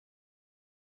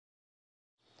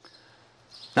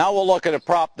Now we'll look at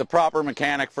the proper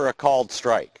mechanic for a called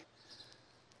strike.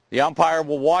 The umpire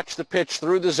will watch the pitch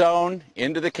through the zone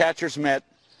into the catcher's mitt,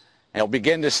 and he'll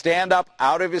begin to stand up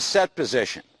out of his set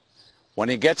position. When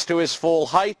he gets to his full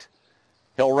height,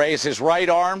 he'll raise his right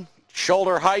arm,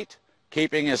 shoulder height,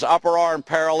 keeping his upper arm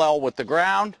parallel with the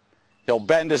ground. He'll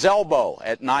bend his elbow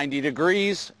at 90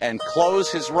 degrees and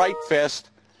close his right fist,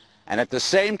 and at the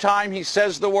same time he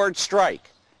says the word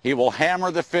strike, he will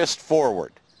hammer the fist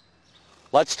forward.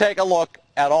 Let's take a look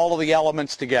at all of the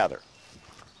elements together.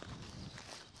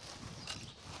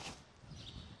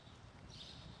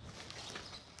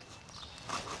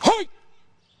 Hey!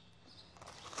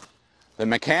 The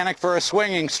mechanic for a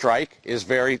swinging strike is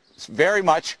very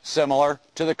much similar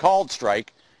to the called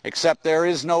strike, except there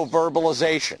is no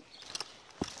verbalization.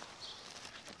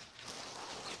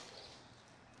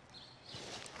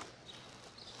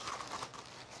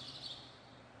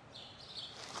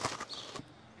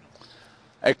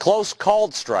 A close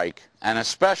called strike, and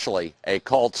especially a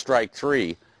called strike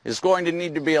 3, is going to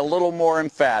need to be a little more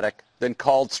emphatic than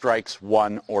called strikes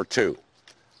 1 or 2.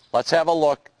 Let's have a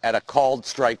look at a called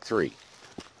strike 3.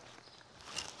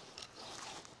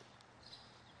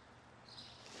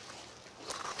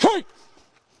 Strike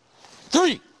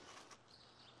 3!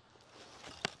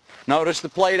 Notice the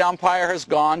plate umpire has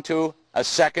gone to a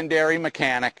secondary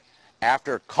mechanic.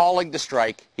 After calling the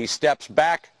strike, he steps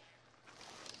back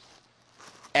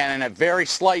and in a very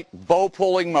slight bow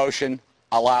pulling motion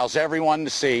allows everyone to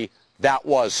see that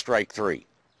was strike 3.